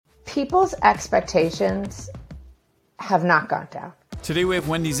people's expectations have not gone down. Today we have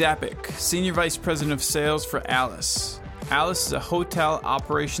Wendy Zappik, Senior Vice President of Sales for Alice. Alice is a hotel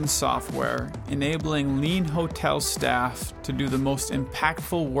operations software enabling lean hotel staff to do the most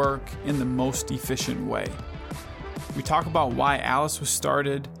impactful work in the most efficient way. We talk about why Alice was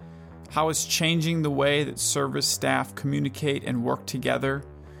started, how it's changing the way that service staff communicate and work together,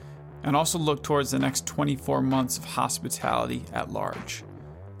 and also look towards the next 24 months of hospitality at large.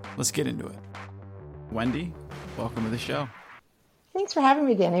 Let's get into it. Wendy, welcome to the show. Thanks for having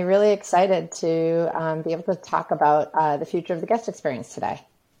me, Danny. Really excited to be able to talk about the future of the guest experience today.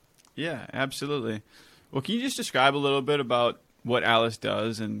 Yeah, absolutely. Well, can you just describe a little bit about what Alice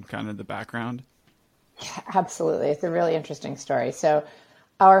does and kind of the background? Yeah, absolutely. It's a really interesting story. So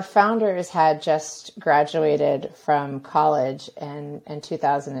our founders had just graduated from college in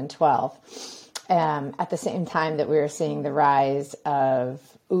 2012, at the same time that we were seeing the rise of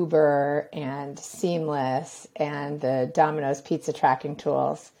Uber and Seamless and the Domino's pizza tracking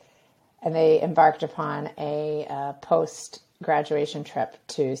tools. And they embarked upon a post-graduation trip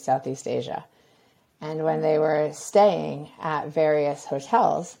to Southeast Asia. And when they were staying at various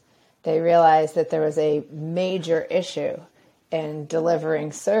hotels, they realized that there was a major issue in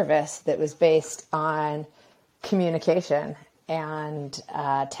delivering service that was based on communication and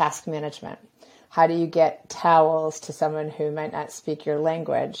task management. How do you get towels to someone who might not speak your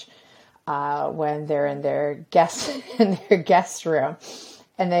language when they're in their guest room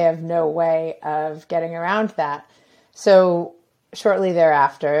and they have no way of getting around that? So shortly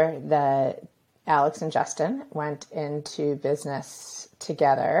thereafter, Alex and Justin went into business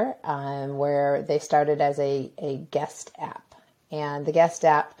together, where they started as a guest app. And the guest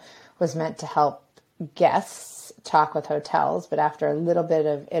app was meant to help guests talk with hotels, but after a little bit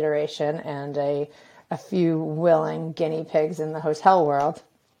of iteration and a few willing guinea pigs in the hotel world,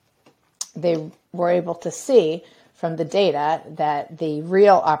 they were able to see from the data that the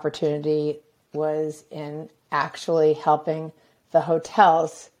real opportunity was in actually helping the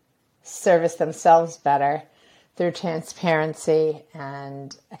hotels service themselves better through transparency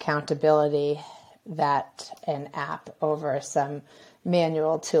and accountability that an app over some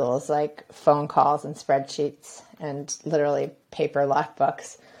manual tools like phone calls and spreadsheets and literally paper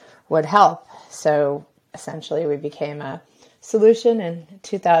logbooks would help. So essentially we became a solution in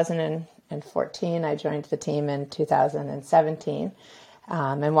 2014. I joined the team in 2017.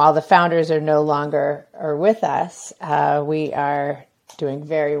 And while the founders are no longer with us, we are doing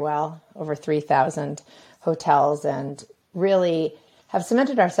very well, over 3,000 hotels, and really have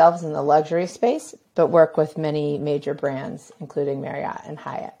cemented ourselves in the luxury space, but work with many major brands, including Marriott and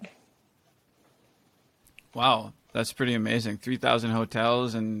Hyatt. Wow, that's pretty amazing. 3,000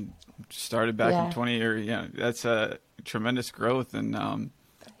 hotels and started back in 20 years. Yeah, that's a tremendous growth and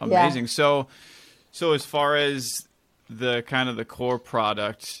amazing. Yeah. So as far as the kind of the core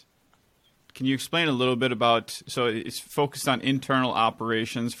product, can you explain a little bit about, so it's focused on internal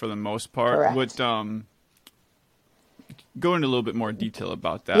operations for the most part. Correct. What, go into a little bit more detail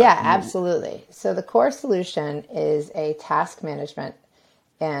about that. Yeah, absolutely. So the core solution is a task management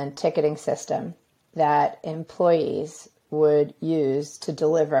and ticketing system that employees would use to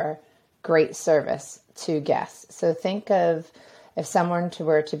deliver great service to guests. So think of if someone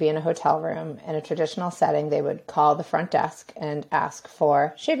were to be in a hotel room in a traditional setting, they would call the front desk and ask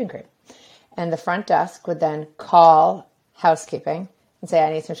for shaving cream. And the front desk would then call housekeeping and say,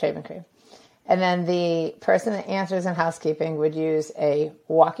 I need some shaving cream. And then the person that answers in housekeeping would use a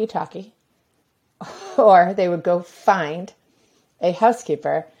walkie-talkie, or they would go find a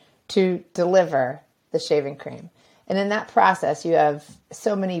housekeeper to deliver the shaving cream. And in that process, you have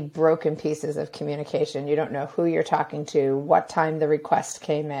so many broken pieces of communication. You don't know who you're talking to, what time the request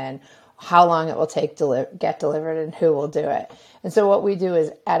came in, how long it will take to get delivered, and who will do it. And so what we do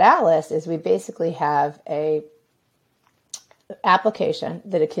is at Alice is we basically have a application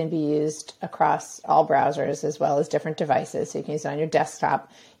that it can be used across all browsers as well as different devices. So you can use it on your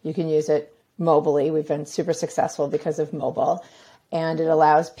desktop. You can use it mobilely. We've been super successful because of mobile. And it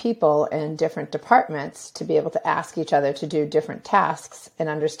allows people in different departments to be able to ask each other to do different tasks and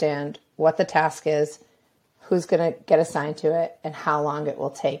understand what the task is, who's going to get assigned to it, and how long it will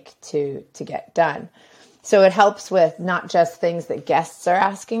take to get done. So it helps with not just things that guests are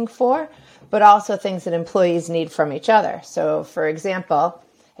asking for, but also things that employees need from each other. So for example,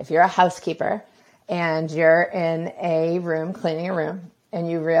 if you're a housekeeper and you're in a room, cleaning a room,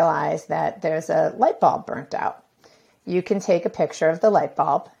 and you realize that there's a light bulb burnt out, you can take a picture of the light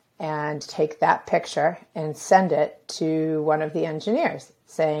bulb and take that picture and send it to one of the engineers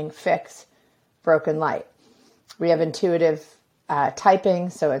saying, fix broken light. We have intuitive typing,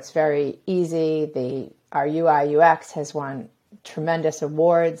 so it's very easy. Our UI UX has won tremendous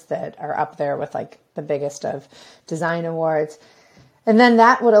awards that are up there with like the biggest of design awards. And then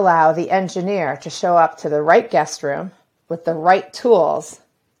that would allow the engineer to show up to the right guest room with the right tools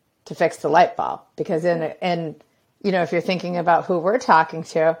to fix the light bulb. Because if you're thinking about who we're talking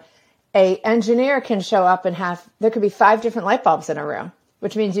to, a engineer can show up and there could be 5 different light bulbs in a room,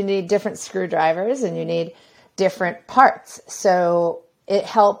 which means you need different screwdrivers and you need different parts. So it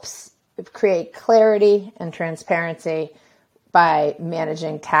helps create clarity and transparency by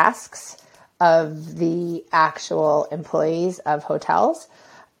managing tasks of the actual employees of hotels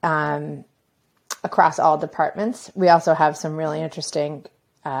across all departments. We also have some really interesting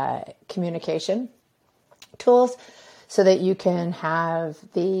communication tools so that you can have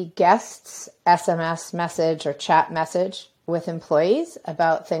the guests SMS message or chat message with employees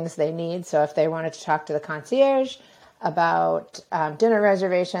about things they need. So if they wanted to talk to the concierge about dinner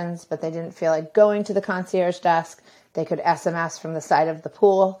reservations, but they didn't feel like going to the concierge desk, they could SMS from the side of the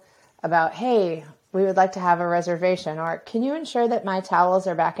pool about, hey, we would like to have a reservation, or can you ensure that my towels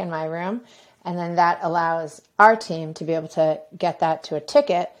are back in my room? And then that allows our team to be able to get that to a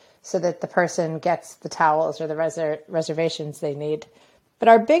ticket so that the person gets the towels or the reservations they need. But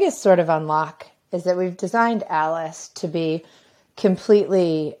our biggest sort of unlock is that we've designed Alice to be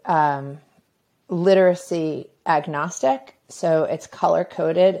completely literacy agnostic. So it's color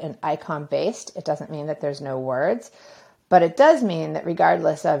coded and icon based. It doesn't mean that there's no words, but it does mean that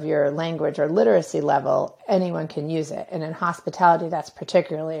regardless of your language or literacy level, anyone can use it. And in hospitality, that's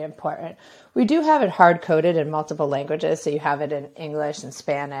particularly important. We do have it hard coded in multiple languages. So you have it in English and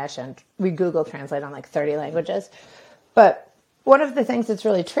Spanish, and we Google Translate on like 30 languages. But one of the things that's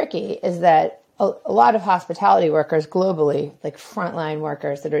really tricky is that a lot of hospitality workers globally, like frontline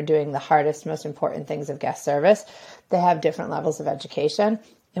workers that are doing the hardest, most important things of guest service, they have different levels of education.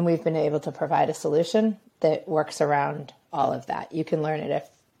 And we've been able to provide a solution that works around all of that. You can learn it if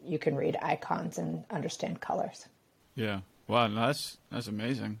you can read icons and understand colors. Yeah. Wow. No, that's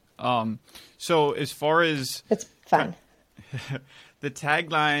amazing. So as far as it's fun. The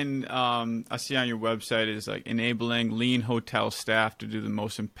tagline I see on your website is like enabling lean hotel staff to do the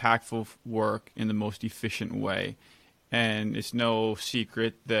most impactful work in the most efficient way. And it's no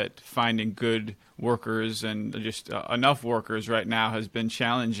secret that finding good workers and just enough workers right now has been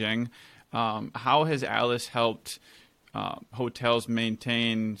challenging. How has Alice helped hotels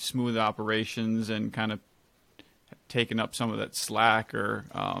maintain smooth operations and kind of taken up some of that slack, or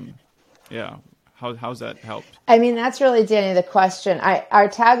how's that helped? I mean, that's really, Danny, the question. Our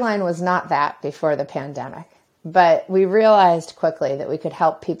tagline was not that before the pandemic, but we realized quickly that we could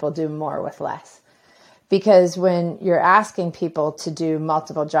help people do more with less. Because when you're asking people to do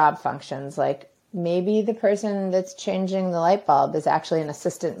multiple job functions, like maybe the person that's changing the light bulb is actually an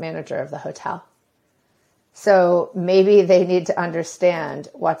assistant manager of the hotel. So maybe they need to understand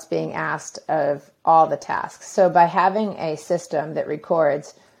what's being asked of all the tasks. So by having a system that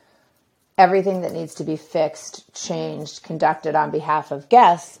records everything that needs to be fixed, changed, conducted on behalf of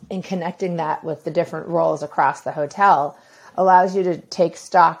guests, and connecting that with the different roles across the hotel allows you to take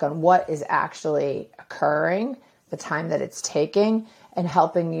stock on what is actually occurring, the time that it's taking, and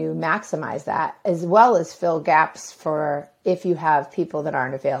helping you maximize that, as well as fill gaps for if you have people that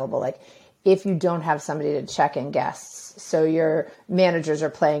aren't available. Like if you don't have somebody to check in guests, so your managers are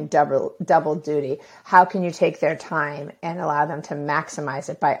playing double duty, how can you take their time and allow them to maximize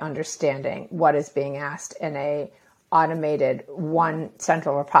it by understanding what is being asked in a automated one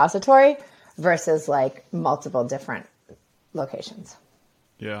central repository versus like multiple different locations?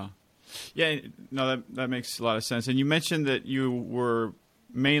 Yeah. No, that makes a lot of sense. And you mentioned that you were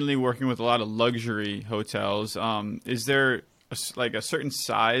mainly working with a lot of luxury hotels. Is there a certain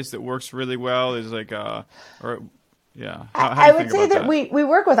size that works really well? Is like how I would say that we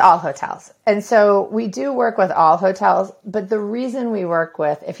work with all hotels. And so we do work with all hotels. But the reason we work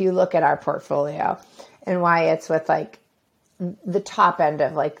with, if you look at our portfolio and why it's with like the top end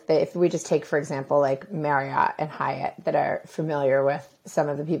of like if we just take, for example, like Marriott and Hyatt that are familiar with some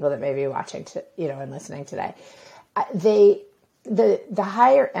of the people that may be watching and listening today, the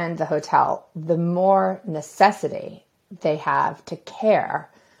higher end the hotel, the more necessity they have to care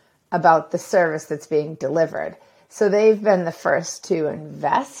about the service that's being delivered. So they've been the first to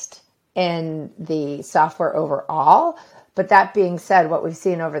invest in the software overall. But that being said, what we've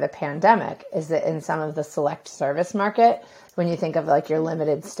seen over the pandemic is that in some of the select service market, when you think of like your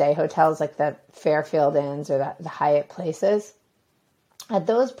limited stay hotels, like the Fairfield Inns or the Hyatt Places, at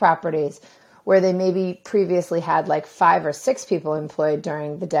those properties where they maybe previously had like 5 or 6 people employed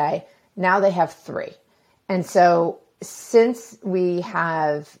during the day, now they have 3. And so since we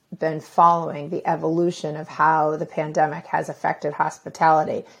have been following the evolution of how the pandemic has affected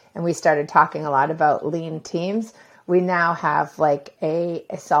hospitality, and we started talking a lot about lean teams, we now have like a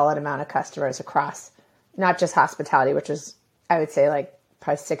solid amount of customers across not just hospitality, which is, I would say, like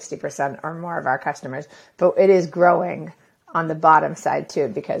probably 60% or more of our customers, but it is growing on the bottom side too,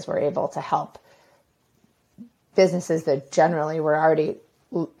 because we're able to help businesses that generally were already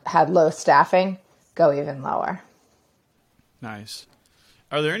had low staffing go even lower. Nice.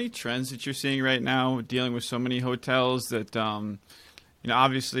 Are there any trends that you're seeing right now dealing with so many hotels that,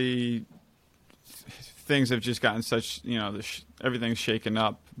 obviously things have just gotten such, everything's shaken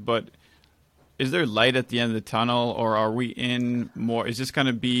up, but is there light at the end of the tunnel, or are we in more, is this going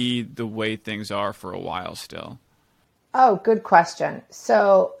to be the way things are for a while still? Oh, good question.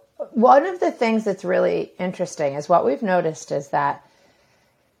 So one of the things that's really interesting is what we've noticed is that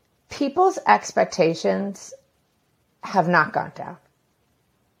people's expectations have not gone down.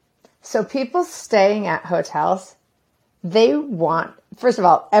 So people staying at hotels, they want, first of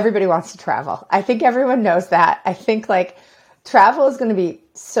all, everybody wants to travel. I think everyone knows that. I think like travel is going to be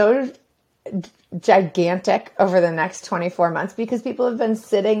so gigantic over the next 24 months because people have been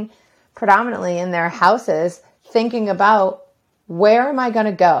sitting predominantly in their houses thinking about, where am I going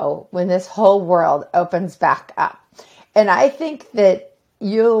to go when this whole world opens back up? And I think that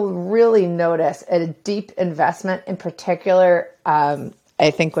you'll really notice a deep investment, in particular, I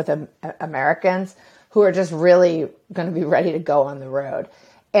think with Americans who are just really going to be ready to go on the road.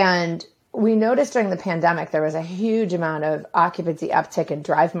 And we noticed during the pandemic, there was a huge amount of occupancy uptick in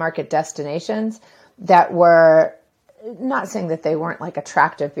drive market destinations that were, not saying that they weren't like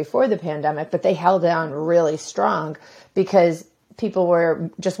attractive before the pandemic, but they held down really strong because people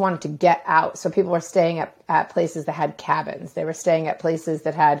were just wanted to get out. So people were staying at places that had cabins. They were staying at places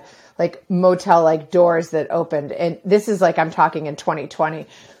that had like motel-like doors that opened. And this is like, I'm talking in 2020.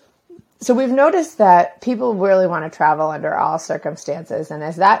 So we've noticed that people really want to travel under all circumstances. And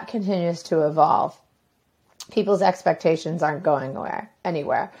as that continues to evolve, people's expectations aren't going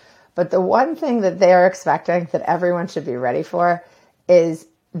anywhere. But the one thing that they are expecting that everyone should be ready for is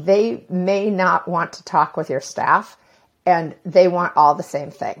they may not want to talk with your staff, and they want all the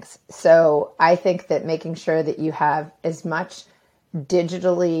same things. So I think that making sure that you have as much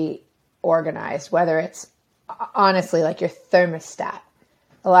digitally organized, whether it's honestly like your thermostat,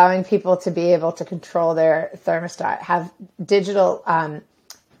 allowing people to be able to control their thermostat, have digital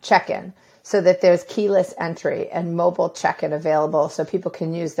check-in so that there's keyless entry and mobile check-in available so people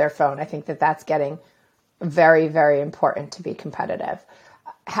can use their phone. I think that that's getting very, very important to be competitive.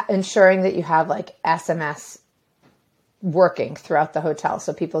 Ensuring that you have like SMS working throughout the hotel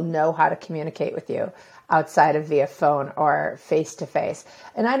so people know how to communicate with you outside of via phone or face-to-face.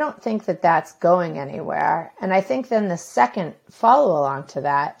 And I don't think that that's going anywhere. And I think then the second follow-along to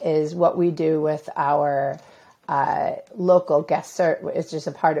that is what we do with our local guest service. It's just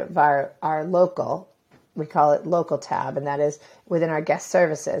a part of our local, we call it local tab, and that is within our guest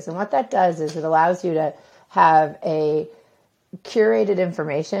services. And what that does is it allows you to have a curated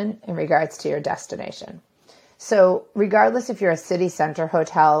information in regards to your destination. So regardless if you're a city center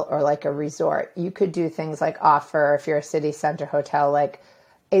hotel or like a resort, you could do things like offer, if you're a city center hotel, like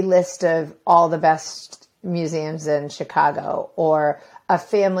a list of all the best museums in Chicago, or a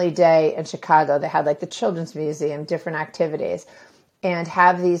family day in Chicago that had like the Children's Museum, different activities, and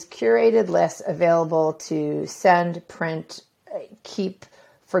have these curated lists available to send, print, keep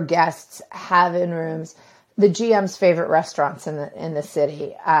for guests, have in rooms, the GM's favorite restaurants in the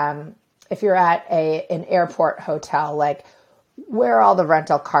city. If you're at an airport hotel, like where all the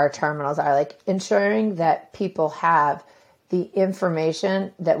rental car terminals are, like ensuring that people have the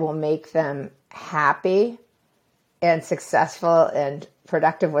information that will make them happy and successful and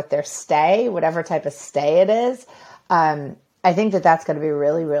productive with their stay, whatever type of stay it is. I think that that's going to be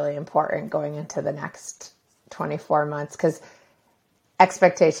really, really important going into the next 24 months because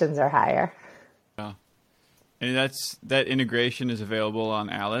expectations are higher. Yeah. And that integration is available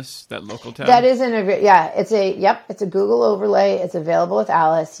on Alice, that local tab? That is integrated. Yeah, it's a Google overlay. It's available with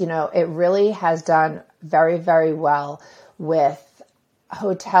Alice. It really has done very, very well with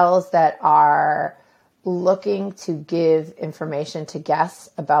hotels that are looking to give information to guests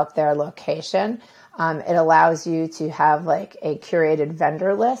about their location. It allows you to have like a curated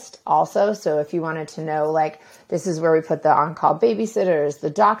vendor list also. So if you wanted to know, like, this is where we put the on-call babysitters, the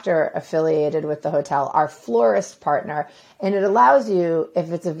doctor affiliated with the hotel, our florist partner, and it allows you,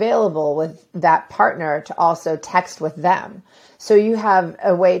 if it's available with that partner, to also text with them. So you have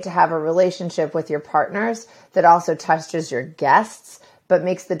a way to have a relationship with your partners that also touches your guests, but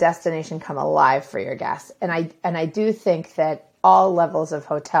makes the destination come alive for your guests. And I do think that all levels of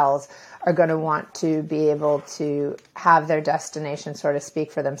hotels are going to want to be able to have their destination sort of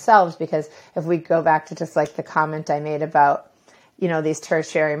speak for themselves, because if we go back to just like the comment I made about, you know, these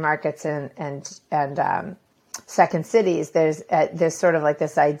tertiary markets and second cities, there's sort of like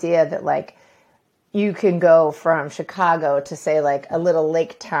this idea that like you can go from Chicago to say like a little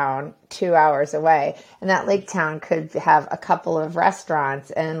lake town 2 hours away, and that lake town could have a couple of restaurants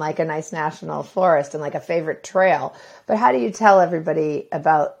and like a nice national forest and like a favorite trail. But how do you tell everybody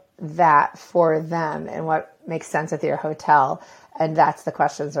about that for them and what makes sense with your hotel? And that's the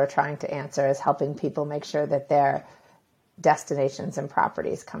questions we're trying to answer, is helping people make sure that their destinations and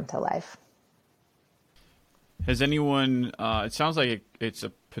properties come to life. Has anyone, it sounds like it's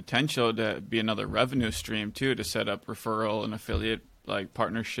a potential to be another revenue stream too, to set up referral and affiliate like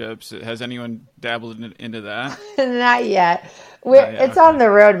partnerships. Has anyone dabbled into that? Not yet. It's on the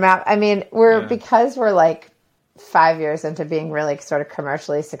roadmap. I mean, because we're like 5 years into being really sort of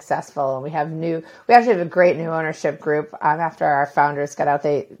commercially successful, and we actually have a great new ownership group after our founders got out,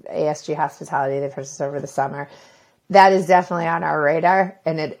 ASG Hospitality, they purchased over the summer. That is definitely on our radar,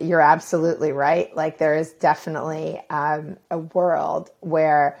 and you're absolutely right. Like there is definitely a world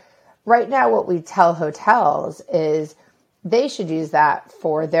where right now what we tell hotels is they should use that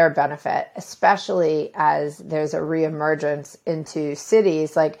for their benefit, especially as there's a reemergence into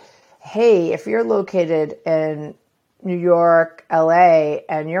cities. Like, hey, if you're located in New York, LA,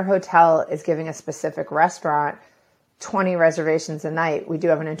 and your hotel is giving a specific restaurant 20 reservations a night, we do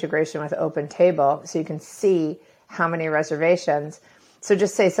have an integration with OpenTable, so you can see how many reservations. So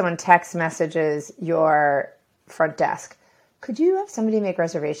just say someone text messages your front desk, could you have somebody make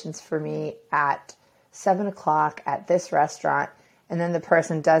reservations for me at 7:00 at this restaurant? And then the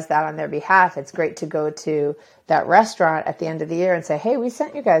person does that on their behalf. It's great to go to that restaurant at the end of the year and say, hey, we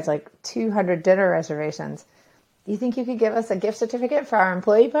sent you guys like 200 dinner reservations. Do you think you could give us a gift certificate for our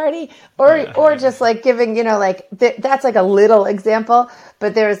employee party? Or just like giving, you know, like that's like a little example,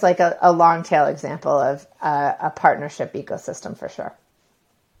 but there's like a long tail example of a partnership ecosystem for sure.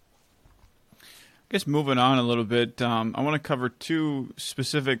 I guess moving on a little bit, I want to cover two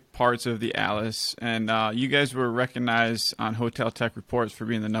specific parts of the Alice. And you guys were recognized on Hotel Tech Reports for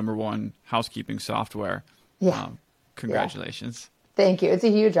being the #1 housekeeping software. Yeah. Congratulations. Yeah. Thank you. It's a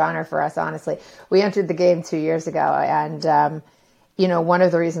huge honor for us, honestly. We entered the game 2 years ago, and you know, one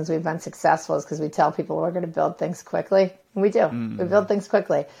of the reasons we've been successful is because we tell people we're going to build things quickly. And we do. We build things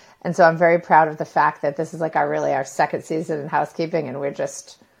quickly. And so I'm very proud of the fact that this is like our second season in housekeeping, and we're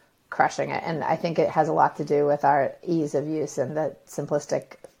just crushing it. And I think it has a lot to do with our ease of use and the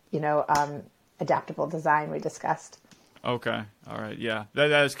simplistic, you know, adaptable design we discussed. Okay. All right. Yeah.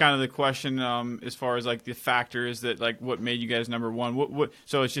 That is kind of the question as far as like the factors that like what made you guys #1. What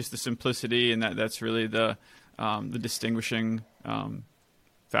so it's just the simplicity, and that's really the distinguishing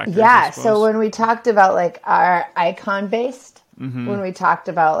factors. Yeah. So when we talked about like our icon based, when we talked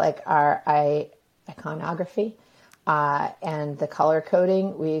about like our iconography and the color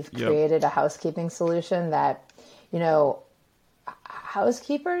coding, we've created a housekeeping solution that, you know,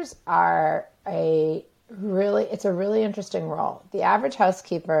 housekeepers are it's a really interesting role. The average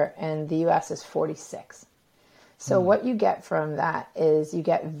housekeeper in the U.S. is 46. So what you get from that is you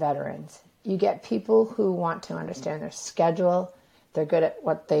get veterans. You get people who want to understand their schedule. They're good at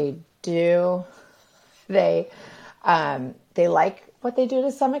what they do. They like what they do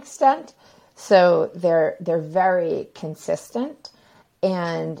to some extent. So they're very consistent.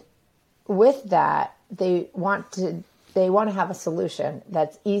 And with that, they want to have a solution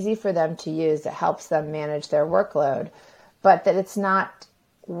that's easy for them to use, that helps them manage their workload, but that it's not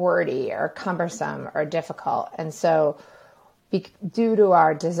wordy or cumbersome or difficult. And so due to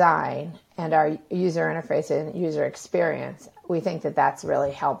our design and our user interface and user experience, we think that that's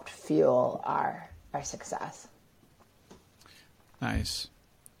really helped fuel our success. Nice.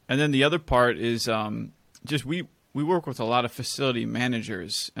 And then the other part is just we work with a lot of facility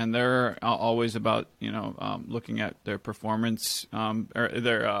managers, and they're always about, you know, looking at their performance, or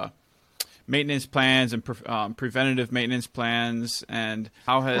their maintenance plans and preventative maintenance plans. And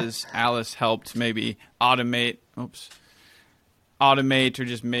how has Alice helped maybe automate or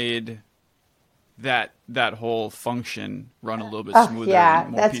just made that whole function run a little bit smoother? Yeah,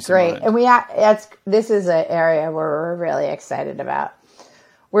 and more that's peace great. of mind? And this is an area where we're really excited about.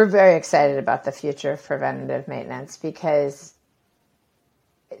 We're very excited about the future of preventative maintenance, because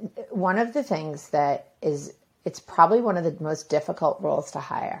one of the things it's probably one of the most difficult roles to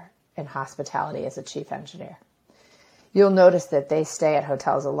hire in hospitality is a chief engineer. You'll notice that they stay at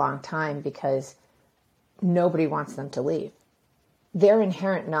hotels a long time because nobody wants them to leave. their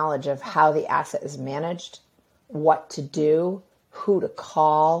inherent knowledge of how the asset is managed, what to do, who to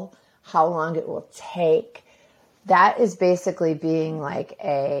call, how long it will take, that is basically being like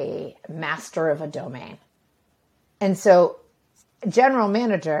a master of a domain. And so general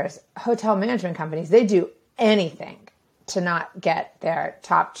managers, hotel management companies, they do anything to not get their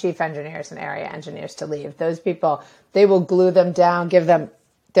top chief engineers and area engineers to leave. Those people, they will glue them down,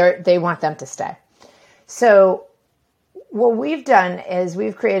 they want them to stay. So what we've done is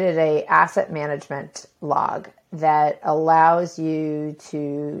we've created a asset management log that allows you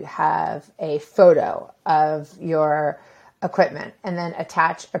to have a photo of your equipment and then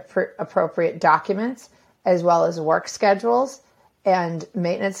attach appropriate documents as well as work schedules and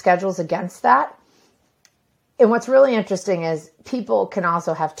maintenance schedules against that. And what's really interesting is people can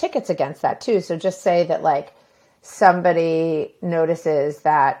also have tickets against that too. So just say that like somebody notices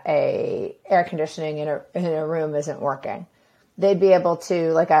that a air conditioning in a room isn't working. They'd be able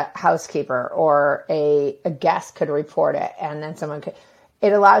to, like a housekeeper or a guest could report it, and then someone could.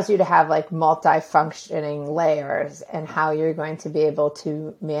 It allows you to have like multi-functioning layers and how you're going to be able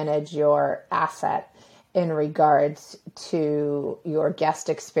to manage your asset in regards to your guest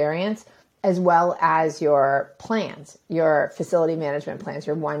experience, as well as your plans, your facility management plans,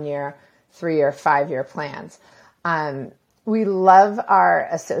 your 1 year, 3 year, 5 year plans. We love our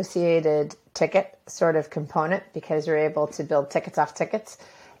associated ticket sort of component because you're able to build tickets off tickets.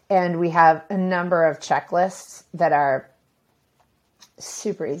 And we have a number of checklists that are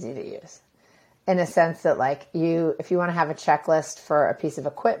super easy to use in a sense that like if you want to have a checklist for a piece of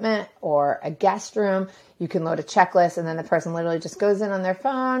equipment or a guest room, you can load a checklist and then the person literally just goes in on their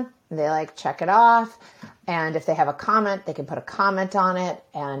phone and they like check it off. And if they have a comment, they can put a comment on it.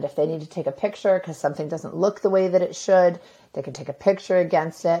 And if they need to take a picture because something doesn't look the way that it should, they can take a picture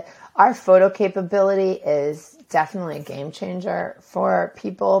against it. Our photo capability is definitely a game changer for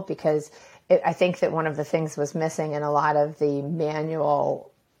people because I think that one of the things was missing in a lot of the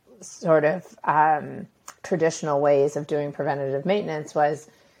manual sort of traditional ways of doing preventative maintenance was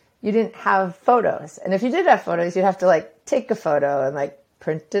you didn't have photos. And if you did have photos, you'd have to like take a photo and like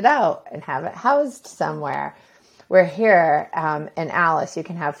print it out and have it housed somewhere. Where here in Alice, you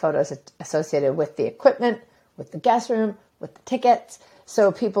can have photos associated with the equipment, with the guest room, with the tickets.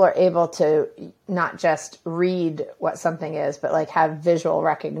 So people are able to not just read what something is, but like have visual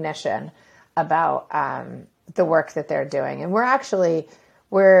recognition about the work that they're doing. And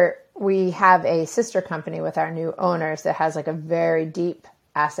we have a sister company with our new owners that has like a very deep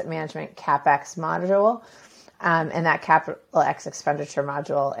asset management CapEx module. And that CapEx expenditure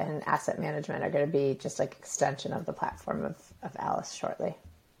module and asset management are going to be just like extension of the platform of Alice shortly.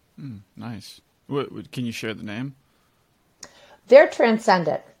 Nice. Can you share the name? They're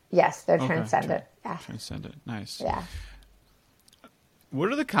Transcendent. Yes, they're Transcendent. Yeah. Transcendent. Nice. Yeah. What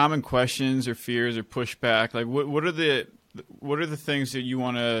are the common questions or fears or pushback? Like what are the things that you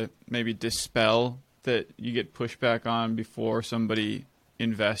want to maybe dispel that you get pushback on before somebody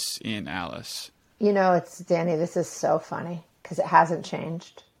invests in Alice? You know, Danny, this is so funny because it hasn't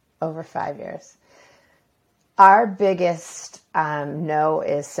changed over 5 years. Our biggest no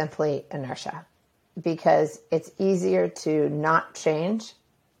is simply inertia because it's easier to not change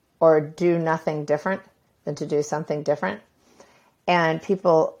or do nothing different than to do something different. And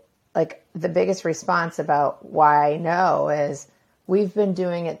people, like the biggest response about why no is we've been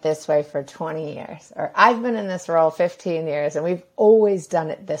doing it this way for 20 years, or I've been in this role 15 years and we've always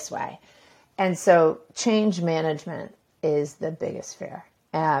done it this way. And so change management is the biggest fear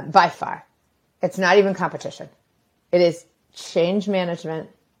by far. It's not even competition. It is change management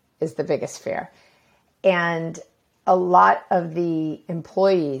is the biggest fear. And a lot of the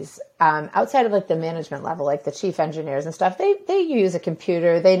employees outside of like the management level, like the chief engineers and stuff, they use a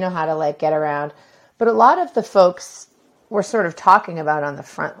computer. They know how to like get around. But a lot of the folks we're sort of talking about on the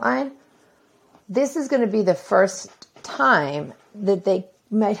front line, this is going to be the first time that they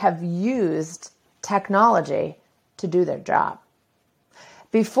might have used technology to do their job.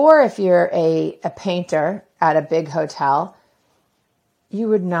 Before, if you're a painter at a big hotel, you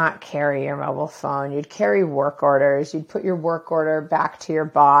would not carry your mobile phone. You'd carry work orders. You'd put your work order back to your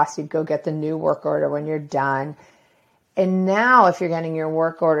boss. You'd go get the new work order when you're done. And now if you're getting your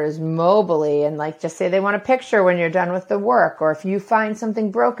work orders mobily and like just say they want a picture when you're done with the work, or if you find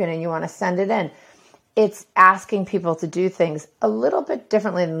something broken and you want to send it in, it's asking people to do things a little bit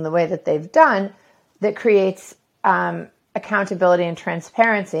differently than the way that they've done that creates accountability and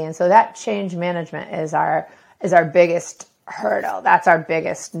transparency. And so that change management is our biggest hurdle. That's our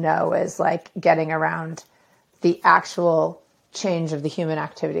biggest no, is like getting around the actual change of the human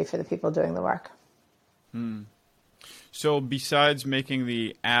activity for the people doing the work. So besides making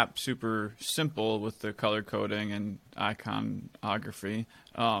the app super simple with the color coding and iconography,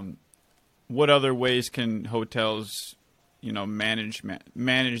 what other ways can hotels,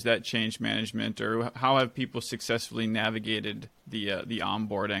 manage that change management, or how have people successfully navigated the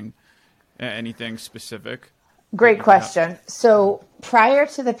onboarding? Anything specific? Great question. So prior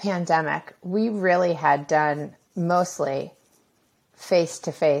to the pandemic, we really had done mostly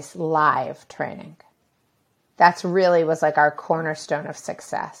face-to-face live training. That's really was like our cornerstone of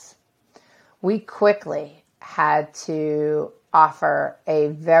success. We quickly had to offer a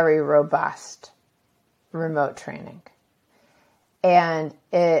very robust remote training. And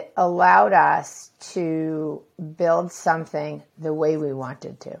it allowed us to build something the way we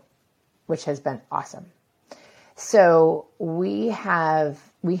wanted to, which has been awesome. So we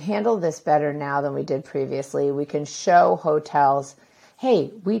handle this better now than we did previously. We can show hotels,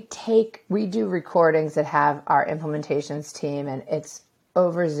 hey, we do recordings that have our implementations team, and it's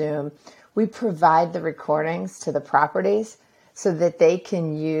over Zoom. We provide the recordings to the properties so that they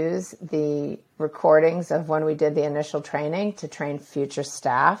can use the recordings of when we did the initial training to train future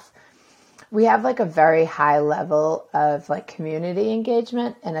staff. We have like a very high level of like community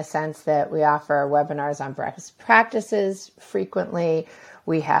engagement in a sense that we offer webinars on best practices frequently.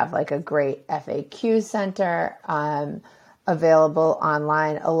 We have like a great FAQ center available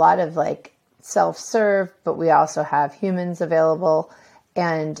online, a lot of like self-serve, but we also have humans available.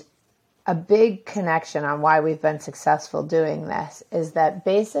 And a big connection on why we've been successful doing this is that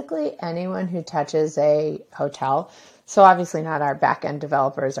basically anyone who touches a hotel, so obviously not our back-end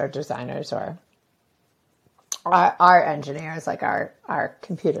developers or designers or our engineers, like our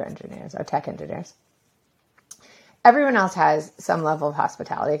computer engineers, our tech engineers. Everyone else has some level of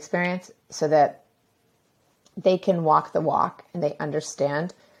hospitality experience so that they can walk the walk and they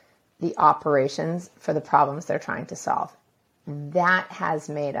understand the operations for the problems they're trying to solve. That has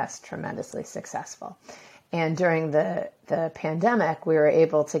made us tremendously successful. And during the pandemic, we were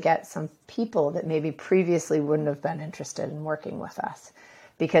able to get some people that maybe previously wouldn't have been interested in working with us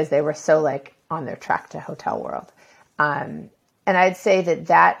because they were so like on their track to hotel world. And I'd say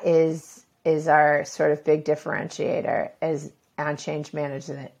that is our sort of big differentiator is on change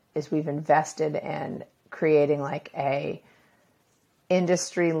management is we've invested in creating like a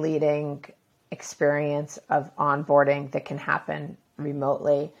industry leading experience of onboarding that can happen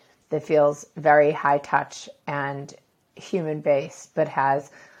remotely, that feels very high touch and human based, but has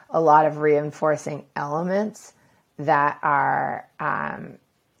a lot of reinforcing elements that are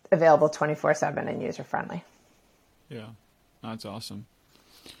available 24/7 and user friendly. Yeah, that's awesome.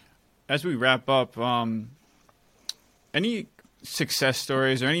 As we wrap up, any success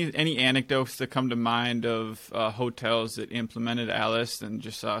stories or any anecdotes that come to mind of hotels that implemented Alice and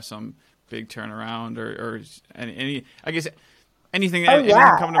just saw some big turnaround or any I guess anything that anything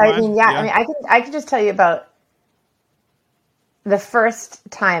come to mind? I can just tell you about the first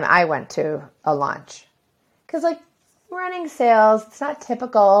time I went to a launch. Because like running sales, it's not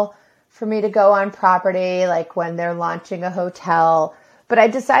typical for me to go on property like when they're launching a hotel. But I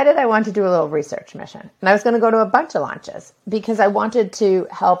decided I wanted to do a little research mission. And I was going to go to a bunch of launches because I wanted to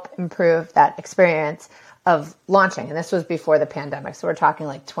help improve that experience of launching. And this was before the pandemic. So we're talking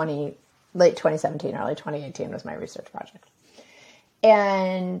like late 2017, early 2018 was my research project.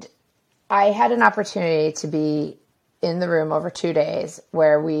 And I had an opportunity to be in the room over 2 days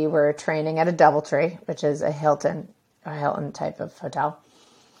where we were training at a DoubleTree, which is a Hilton type of hotel,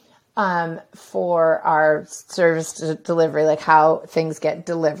 for our service delivery, like how things get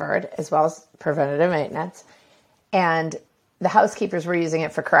delivered, as well as preventative maintenance. And the housekeepers were using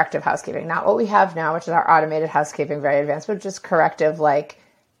it for corrective housekeeping. Not what we have now, which is our automated housekeeping, very advanced, but just corrective, like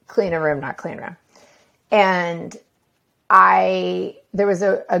clean a room, not clean room. And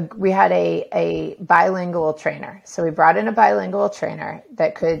we had a bilingual trainer. So we brought in a bilingual trainer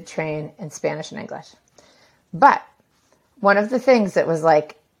that could train in Spanish and English. But one of the things that was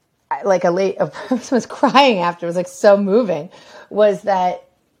like a person was crying after, it was like so moving, was that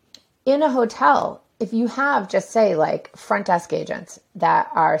in a hotel, if you have just say like front desk agents that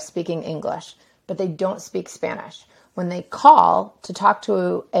are speaking English, but they don't speak Spanish, when they call to talk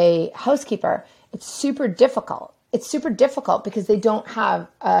to a housekeeper, it's super difficult. It's super difficult because they don't have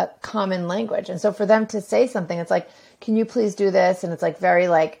a common language. And so for them to say something, it's like, can you please do this? And it's like very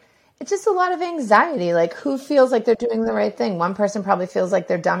like, it's just a lot of anxiety. Like who feels like they're doing the right thing? One person probably feels like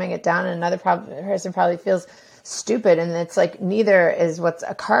they're dumbing it down and another person probably feels stupid. And it's like neither is what's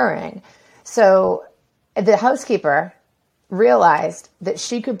occurring. So the housekeeper realized that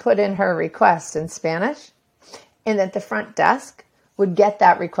she could put in her request in Spanish and that the front desk would get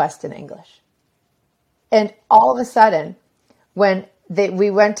that request in English. And all of a sudden, when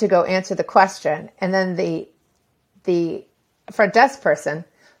we went to go answer the question, and then the front desk person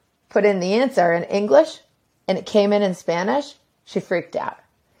put in the answer in English and it came in Spanish, she freaked out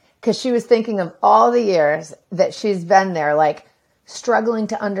because she was thinking of all the years that she's been there, like struggling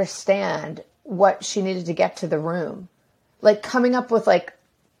to understand what she needed to get to the room, like coming up with like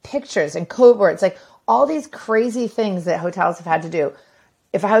pictures and code words, like all these crazy things that hotels have had to do.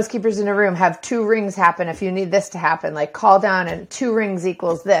 If a housekeeper's in a room, have 2 rings happen. If you need this to happen, like call down and 2 rings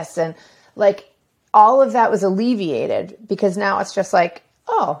equals this. And like all of that was alleviated because now it's just like,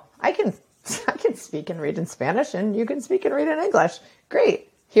 oh, I can speak and read in Spanish and you can speak and read in English. Great.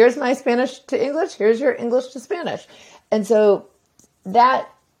 Here's my Spanish to English. Here's your English to Spanish. And so that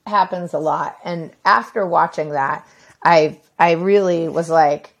happens a lot. And after watching that, I really was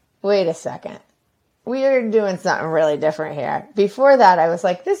like, wait a second. We are doing something really different here. Before that, I was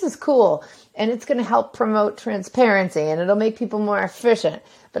like, this is cool. And it's going to help promote transparency and it'll make people more efficient.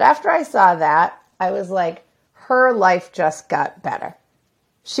 But after I saw that, I was like, her life just got better.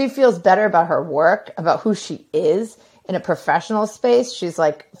 She feels better about her work, about who she is in a professional space. She's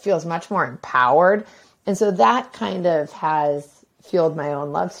like, feels much more empowered. And so that kind of has fueled my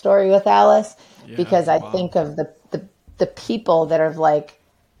own love story with Alice because I think of the people that have like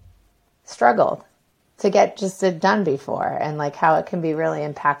struggled to get just it done before and like how it can be really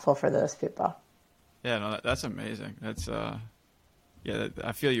impactful for those people. Yeah, no, that's amazing. That's, I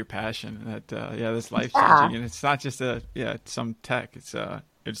feel your passion that, that's life changing and it's not just some tech. It's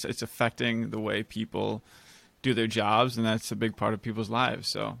affecting the way people do their jobs and that's a big part of people's lives.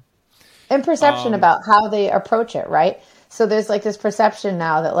 So, and perception about how they approach it. Right. So there's like this perception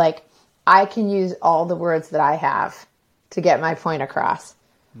now that like, I can use all the words that I have to get my point across.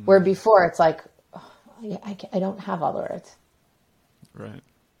 Where before it's like, I don't have all the words. Right.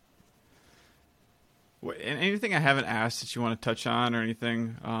 Anything I haven't asked that you want to touch on or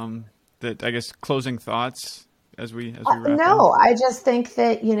anything that I guess closing thoughts as we wrap up? No, I just think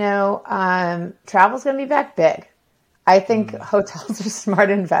that, travel's going to be back big. I think hotels are smart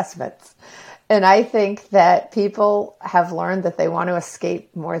investments. And I think that people have learned that they want to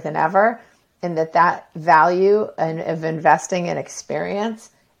escape more than ever and that value of investing in experience,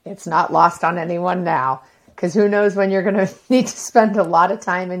 it's not lost on anyone now because who knows when you're going to need to spend a lot of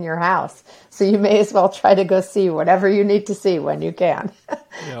time in your house. So you may as well try to go see whatever you need to see when you can.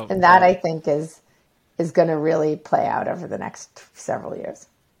 And that I think is going to really play out over the next several years.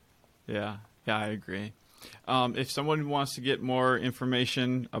 Yeah, I agree. If someone wants to get more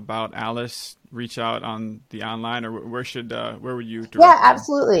information about Alice, reach out on the online or where would you direct them?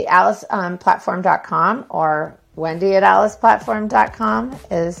 Absolutely. AlicePlatform.com or Wendy@AlicePlatform.com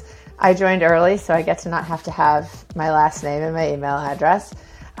I joined early, so I get to not have to have my last name and my email address.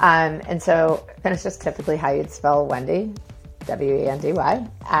 And it's just typically how you'd spell Wendy, Wendy, at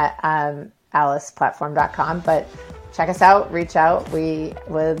AlicePlatform.com. But check us out, reach out. We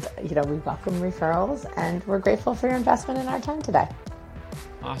welcome referrals and we're grateful for your investment in our time today.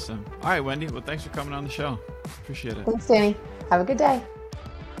 Awesome. All right, Wendy. Well, thanks for coming on the show. Appreciate it. Thanks, Danny. Have a good day.